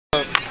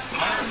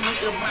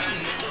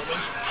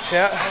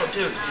Yeah. Oh,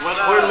 dude,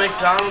 we're in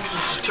McDonald's.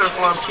 This is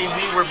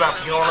TURFLAMTv. We're about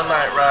to go on a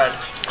night ride.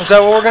 Is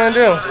that what we're gonna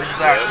do?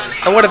 Exactly.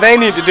 And what do they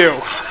need to do?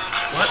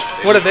 What?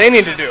 What do they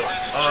need to do?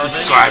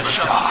 Subscribe and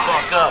shut the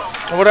fuck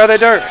up. What are they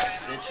doing?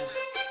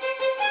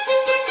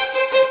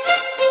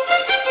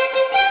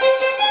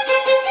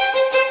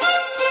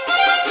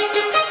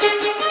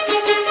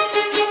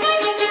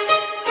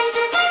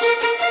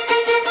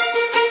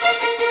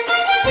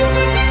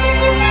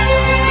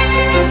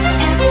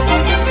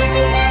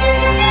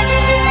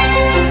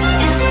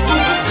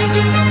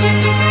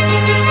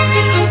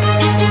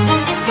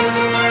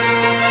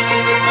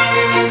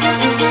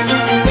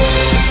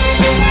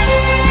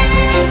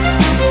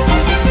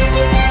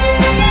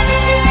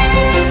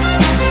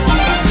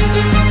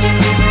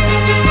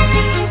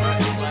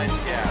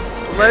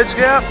 Ledge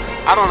gap?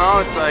 I don't know,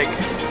 it's like,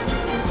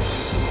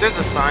 there's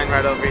a sign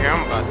right over here,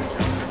 I'm about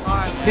to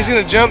jump. He's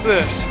gonna jump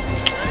this.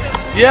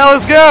 Yeah,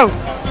 let's go!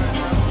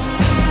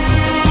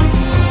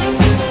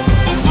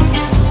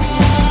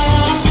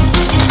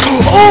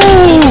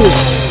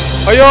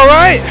 Oh! Are you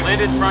alright?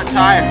 Landed front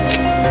tire.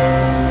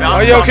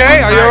 Are you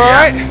okay? Are you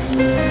alright?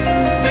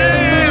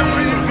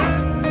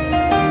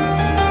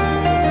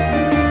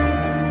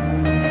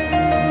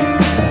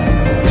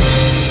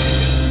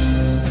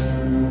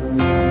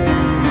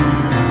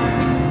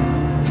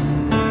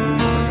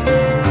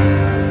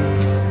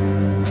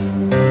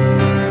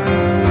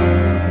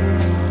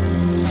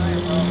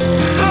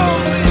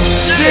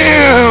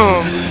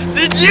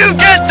 Did you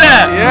get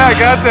that? Yeah, I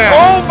got that.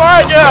 Oh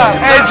my god.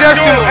 Hey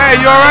Justin,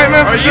 hey, you alright,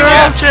 man? Are you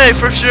okay?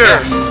 For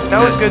sure. That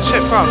was good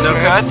shit, props, No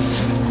man.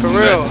 cuts? For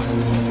real.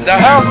 The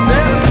house,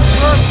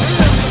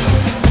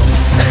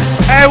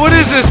 Hey, what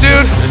is this,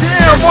 dude?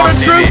 yeah, what a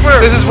trooper.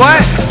 This is what?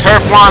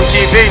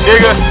 TURFLAMTv,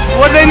 nigga.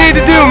 What do they need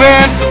to do,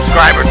 man?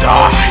 Subscribe or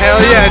die.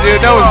 Hell yeah, dude.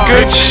 That was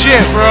good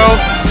shit, bro.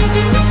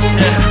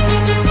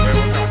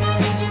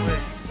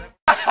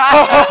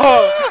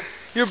 Oh,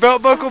 your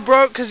belt buckle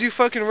broke because you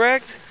fucking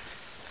wrecked?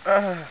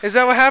 Is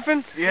that what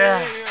happened?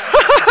 Yeah.